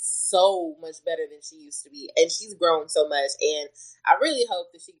is so much better than she used to be, and she's grown so much. And I really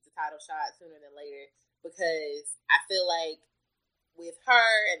hope that she gets a title shot sooner than later, because I feel like with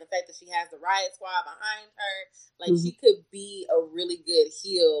her and the fact that she has the Riot Squad behind her, like, she could be a really good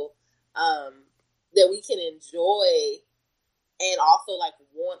heel that we can enjoy and also like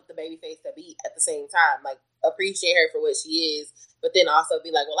want the babyface to beat at the same time. Like, appreciate her for what she is, but then also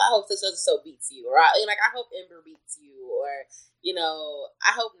be like, well, I hope such and so beats you, or I hope Ember beats you, or, you know,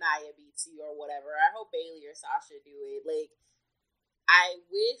 I hope Nia beats you, or whatever. I hope Bayley or Sasha do it. Like, I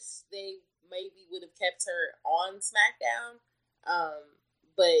wish they maybe would have kept her on SmackDown,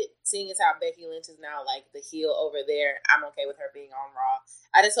 but seeing as how Becky Lynch is now like the heel over there, I'm okay with her being on Raw.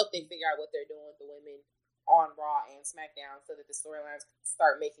 I just hope they figure out what they're doing with the women on Raw and SmackDown so that the storylines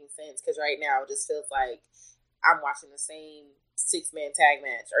start making sense, because right now it just feels like I'm watching the same 6-man tag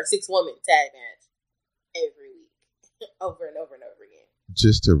match or 6-woman tag match every week over and over and over again.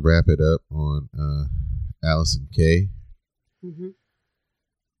 Just to wrap it up on Allison Kay,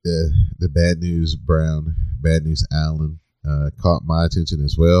 the Bad News Brown, Bad News Allen caught my attention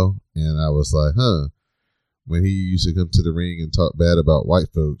as well, and I was like, when he used to come to the ring and talk bad about white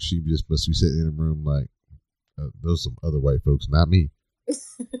folks, she just must be sitting in a room like, those some other white folks, not me.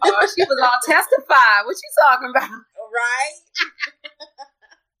 Oh, she was all testified. What you talking about? Right?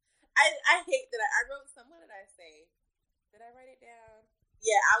 I hate that I wrote some. What did I say? Did I write it down?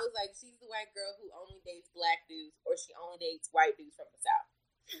 Yeah, I was like, she's the white girl who only dates black dudes, or she only dates white dudes from the South.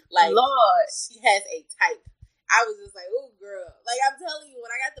 Like, Lord, she has a type. I was just like, oh girl. Like, I'm telling you,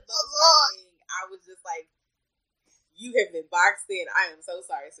 when I got the Bubba thing, I was just like, you have been boxed in. I am so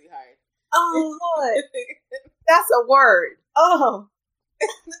sorry, sweetheart. oh Lord, that's a word. Oh,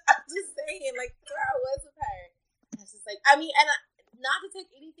 I'm just saying, like, where I was with her, I was just like, I mean, and not to take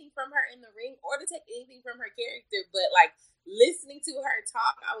anything from her in the ring or to take anything from her character, but like listening to her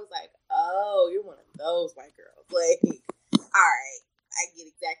talk, I was like, oh, you're one of those white girls. Like, all right, I get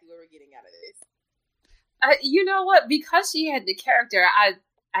exactly what we're getting out of this. You know what? Because she had the character,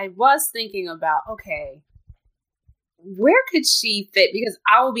 I was thinking about, okay, where could she fit? Because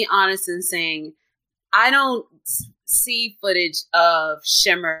I will be honest in saying, I don't see footage of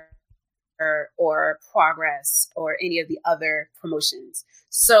Shimmer or Progress or any of the other promotions.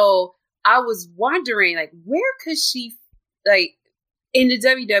 So I was wondering, like, where could she, like, in the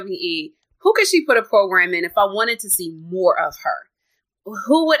WWE, who could she put a program in if I wanted to see more of her?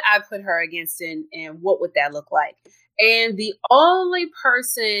 Who would I put her against, and what would that look like? And the only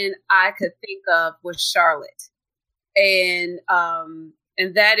person I could think of was Charlotte. And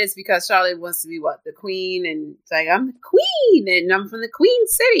that is because Charlotte wants to be the queen, and it's like, I'm the queen and I'm from the Queen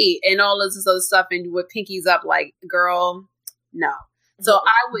City and all this other stuff, and with pinkies up, like, girl, no. So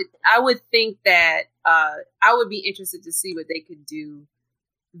I would think that I would be interested to see what they could do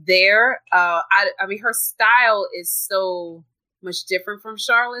there. I mean, her style is so much different from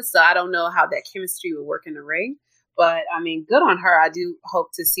Charlotte, so I don't know how that chemistry would work in the ring. But I mean, good on her. I do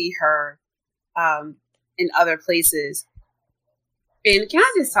hope to see her in other places. And can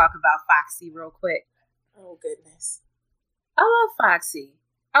I just talk about Foxy real quick? Oh, goodness. I love Foxy.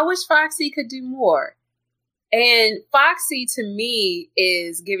 I wish Foxy could do more. And Foxy, to me,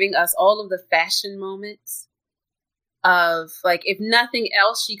 is giving us all of the fashion moments of, like, if nothing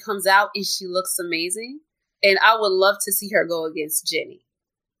else, she comes out and she looks amazing. And I would love to see her go against Jenny.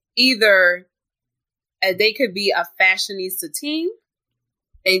 Either they could be a fashionista team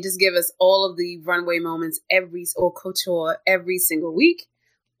and just give us all of the runway moments or couture every single week,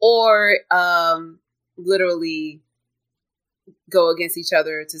 or literally go against each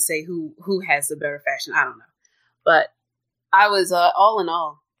other to say who has the better fashion. I don't know. But I was, all in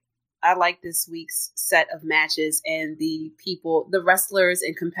all, I like this week's set of matches and the wrestlers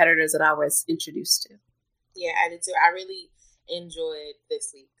and competitors that I was introduced to. Yeah, I did too. I really enjoyed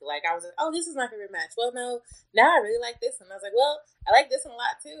this week. Like, I was like, oh, this is my favorite match. Well, no, now I really like this one. I was like, well, I like this one a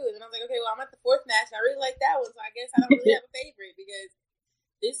lot too. And then I was like, okay, well, I'm at the fourth match and I really like that one. So I guess I don't really have a favorite, because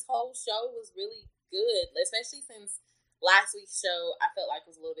this whole show was really good, especially since last week's show I felt like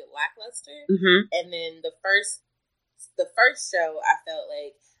was a little bit lackluster. Mm-hmm. And then the first show, I felt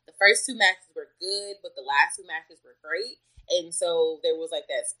like the first two matches were good, but the last two matches were great. And so there was like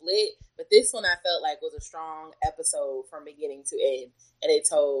that split. But this one I felt like was a strong episode from beginning to end. And it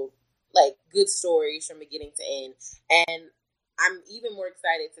told like good stories from beginning to end. And I'm even more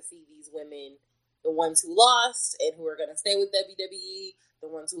excited to see these women, the ones who lost and who are going to stay with WWE, the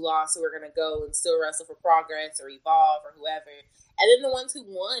ones who lost who are going to go and still wrestle for Progress or Evolve or whoever. And then the ones who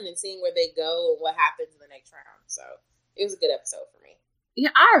won and seeing where they go and what happens in the next round. So it was a good episode for me.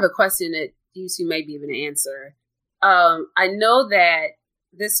 Yeah, I have a question that you two may be able to answer. I know that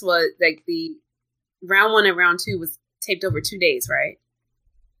this was like the round 1 and round 2 was taped over 2 days, right?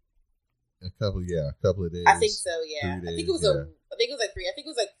 A couple of days. I think so. Yeah, Days, I think it was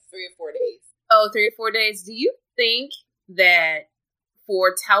like 3 or 4 days. Oh, 3 or 4 days. Do you think that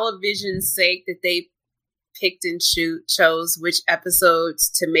for television's sake that they picked and chose which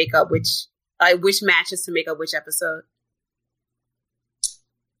episodes to make up which matches to make up which episode?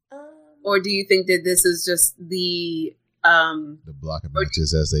 Or do you think that this is just the block of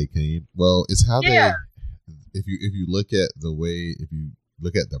matches as they came? Well, it's how they. If you look at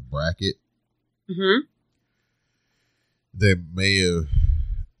the bracket, mm-hmm. they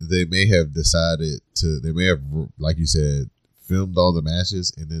may have decided to. They may have, like you said, filmed all the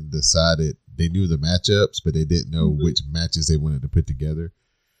matches and then decided they knew the matchups, but they didn't know mm-hmm. which matches they wanted to put together.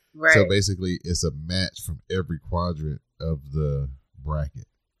 Right. So basically, it's a match from every quadrant of the bracket.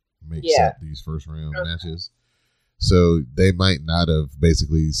 Makes up these first round matches. So they might not have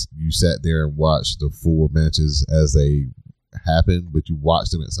basically, you sat there and watched the 4 matches as they happened, but you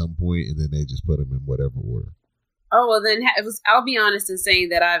watched them at some point and then they just put them in whatever order. Oh, well then I'll be honest in saying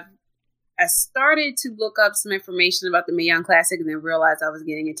that I started to look up some information about the Mae Young Classic and then realized I was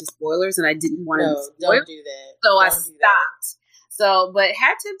getting into spoilers and I didn't want to spoil. Don't do that. So I stopped. So, but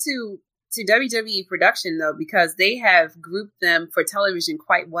hat tip to WWE production though, because they have grouped them for television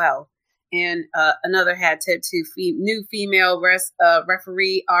quite well. And another hat tip to new female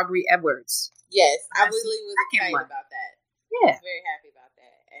referee Aubrey Edwards. Yes, I really was excited about that. Yeah, I was very happy about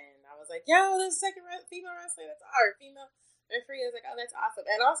that. And I was like, yo, there's a second female wrestler female referee. I was like, oh, that's awesome.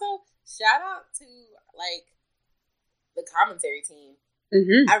 And also, shout out to like the commentary team.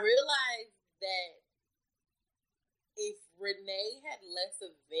 Mm-hmm. I realized that if Renee had less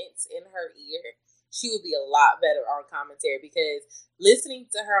events in her ear, she would be a lot better on commentary, because listening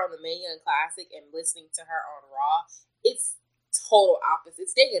to her on the Mae Young Classic and listening to her on Raw, it's total opposite.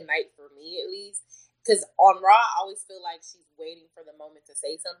 It's day and night for me, at least. Because on Raw, I always feel like she's waiting for the moment to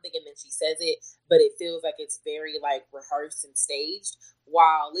say something and then she says it, but it feels like it's very like rehearsed and staged.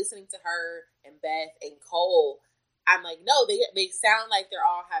 While listening to her and Beth and Cole, I'm like, no, they sound like they're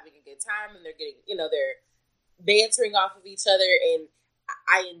all having a good time and they're getting, they're bantering off of each other, and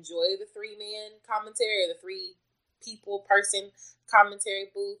I enjoy the 3-man commentary, or the 3-person commentary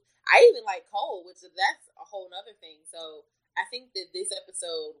booth. I even like Cole, which that's a whole nother thing. So I think that this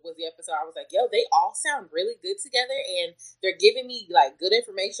episode was the episode I was like, yo, they all sound really good together, and they're giving me like good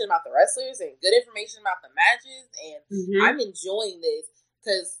information about the wrestlers and good information about the matches, and mm-hmm. I'm enjoying this,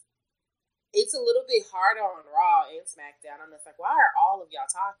 because it's a little bit harder on Raw and SmackDown. I'm just like, why are all of y'all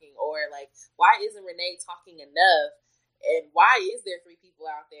talking? Or like, why isn't Renee talking enough? And why is there 3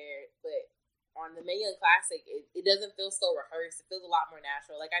 people out there? But on the Mae Young Classic, it doesn't feel so rehearsed. It feels a lot more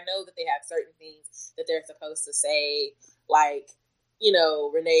natural. Like, I know that they have certain things that they're supposed to say, like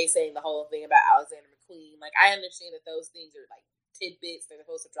Renee saying the whole thing about Alexander McQueen. Like, I understand that those things are like tidbits they're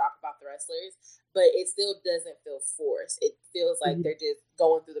supposed to drop about the wrestlers, but it still doesn't feel forced. It feels like they're just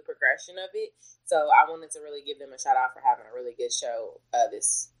going through the progression of it. So I wanted to really give them a shout out for having a really good show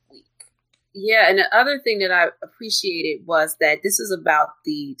this week. Yeah, and the other thing that I appreciated was that this is about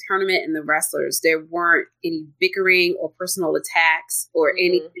the tournament and the wrestlers. There weren't any bickering or personal attacks or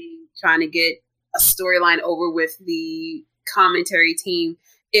anything trying to get a storyline over with the commentary team.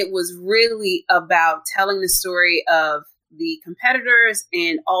 It was really about telling the story of the competitors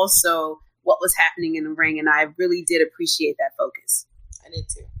and also what was happening in the ring. And I really did appreciate that focus. I did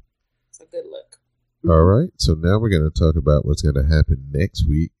too. It's a good look. All right. So now we're going to talk about what's going to happen next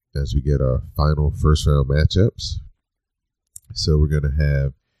week as we get our final first round matchups. So we're going to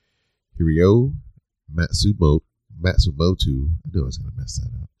have Hiryo Matsumoto. I knew I was going to mess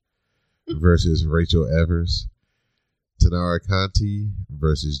that up. Versus Rachel Evers. Tanara Conti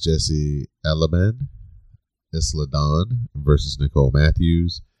versus Jessie Alaban. Isla Dawn versus Nicole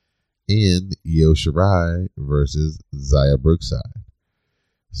Matthews. And Io Shirai versus Zaya Brookside.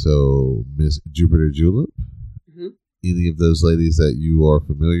 So, Miss Jupiter Julep, any of those ladies that you are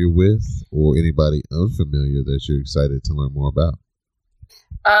familiar with or anybody unfamiliar that you're excited to learn more about?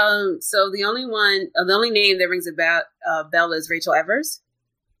 So the only name that rings about bell is Rachel Evers.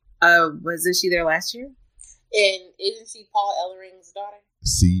 Wasn't she there last year? And isn't she Paul Ellering's daughter?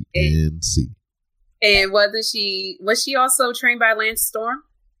 CNC. And was she also trained by Lance Storm?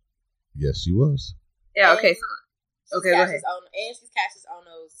 Yes, she was. Yeah, okay. Okay, go ahead. And she's Cassius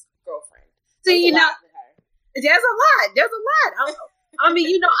Ohno's girlfriend. So there's a lot. There's a lot. I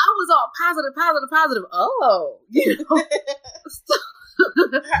mean, I was all positive. Oh,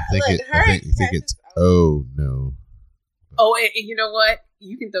 I think it's oh no. Oh, and you know what?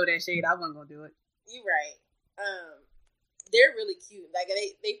 You can throw that shade. I wasn't gonna do it. You're right. They're really cute. Like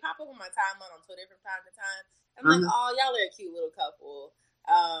they pop up on my timeline on Twitter from time to time. I'm like, oh, y'all are a cute little couple.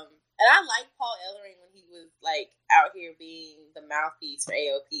 And I like Paul Ellering when he was like out here being the mouthpiece for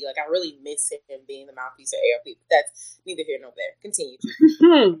AOP. Like I really miss him being the mouthpiece for AOP. But that's neither here nor there. Continue.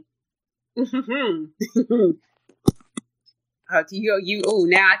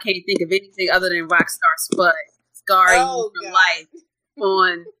 Now I can't think of anything other than Rockstar Spud scarring for life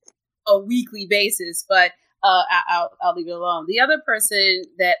on a weekly basis. But I'll leave it alone. The other person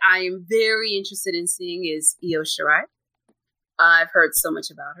that I am very interested in seeing is Io Shirai. I've heard so much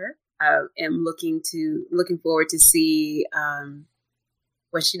about her. I am looking forward to see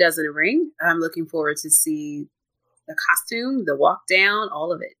what she does in the ring. I'm looking forward to see the costume, the walk down,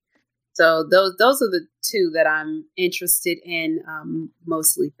 all of it. So those are the two that I'm interested in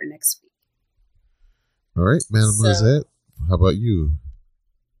mostly for next week. All right, Madam Lizette, how about you?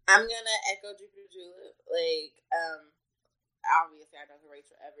 I'm gonna echo Jupiter Julep. Like, obviously, I know who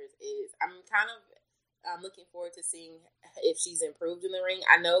Rachel Evers is. I'm looking forward to seeing if she's improved in the ring.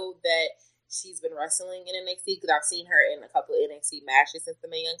 I know that she's been wrestling in NXT because I've seen her in a couple of NXT matches since the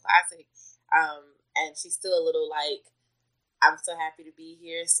Mae Young Classic. And she's still a little like, I'm so happy to be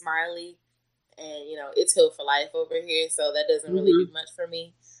here, smiley. And, it's Hill for life over here, so that doesn't really do much for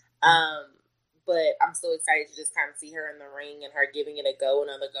me. But I'm still excited to just kind of see her in the ring and her giving it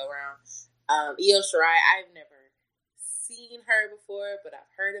another go-round. Io Shirai, I've never seen her before, but I've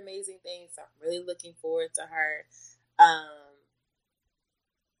heard amazing things, so I'm really looking forward to her.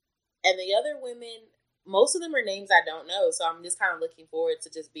 And the other women, most of them are names I don't know, so I'm just kind of looking forward to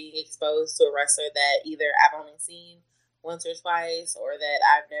just being exposed to a wrestler that either I've only seen once or twice or that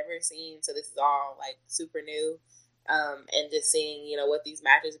I've never seen, so this is all like super new. And just seeing, what these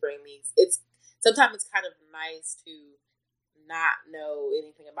matches bring me. Sometimes it's kind of nice to not know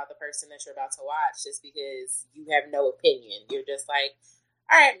anything about the person that you're about to watch just because you have no opinion. You're just like,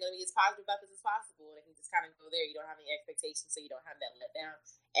 all right, I'm going to be as positive about this as possible. And it can just kind of go there. You don't have any expectations, so you don't have that letdown.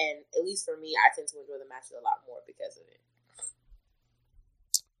 And at least for me, I tend to enjoy the matches a lot more because of it.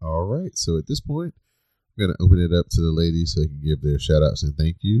 All right. So at this point, I'm going to open it up to the ladies so they can give their shout outs and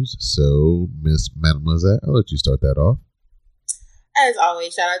thank yous. So, Miss Madam Lizette, I'll let you start that off. As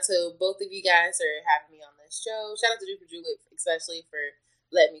always, shout out to both of you guys for having me on this show. Shout out to Jupiter Julep, especially for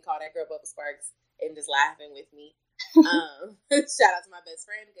letting me call that girl Bubba Sparks and just laughing with me. Shout out to my best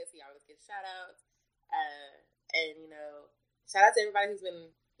friend because he always gets shout outs. And, shout out to everybody who's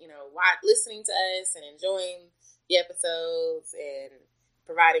been, listening to us and enjoying the episodes and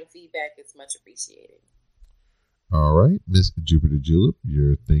providing feedback. It's much appreciated. All right, Miss Jupiter Julep,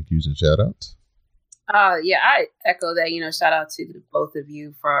 your thank yous and shout outs. Yeah, I echo that. Shout out to both of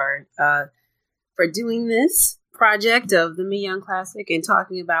you for doing this project of the Mae Young Classic and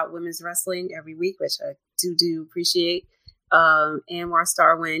talking about women's wrestling every week, which I do appreciate. Anwar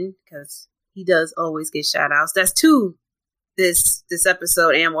Starwin, because he does always get shout outs. That's 2 this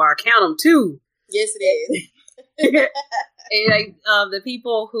episode, Anwar. Count them 2. Yes, it is. And like the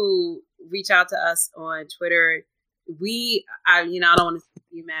people who reach out to us on Twitter, I don't want to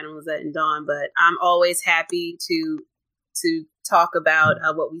be Madam Lizette and Dawn, but I'm always happy to talk about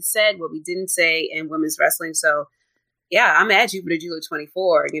what we said, what we didn't say in women's wrestling. So yeah, I'm at Jupiter Jeweler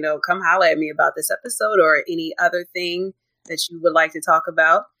 24. Come holler at me about this episode or any other thing that you would like to talk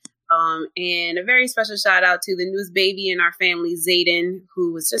about. And a very special shout out to the newest baby in our family, Zayden,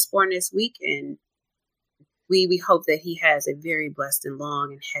 who was just born this week. And we hope that he has a very blessed and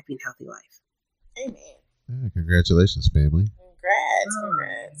long and happy and healthy life. Amen. Yeah, congratulations, family.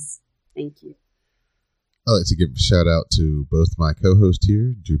 Congrats. Thank you. I'd like to give a shout out to both my co-hosts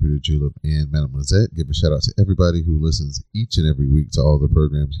here, Jupiter Julep and Madam Lizette. Give a shout out to everybody who listens each and every week to all the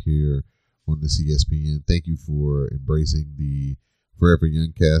programs here on the CSPN. Thank you for embracing the Forever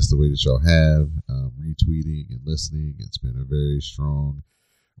Young cast the way that y'all have, retweeting and listening. It's been a very strong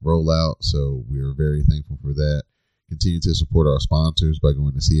rollout, so we are very thankful for that. Continue to support our sponsors by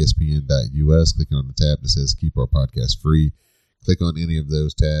going to cspn.us, clicking on the tab that says keep our podcast free. Click on any of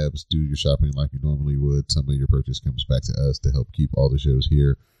those tabs, do your shopping like you normally would. Some of your purchase comes back to us to help keep all the shows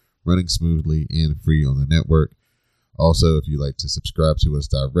here running smoothly and free on the network. Also, if you'd like to subscribe to us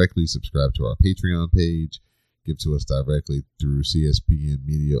directly, subscribe to our Patreon page. Give to us directly through CSPN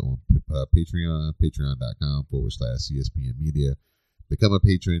Media on Patreon, patreon.com/CSPN Media. Become a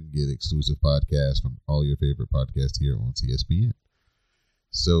patron, get exclusive podcasts from all your favorite podcasts here on CSPN.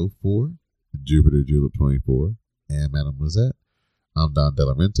 So for Jupiter Julep 24 and Madam Lizette, I'm Don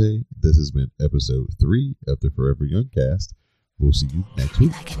Delarente. This has been episode 3 of the Forever Young cast. We'll see you next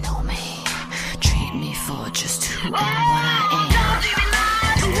week. Like you know me, treat me for just who and what I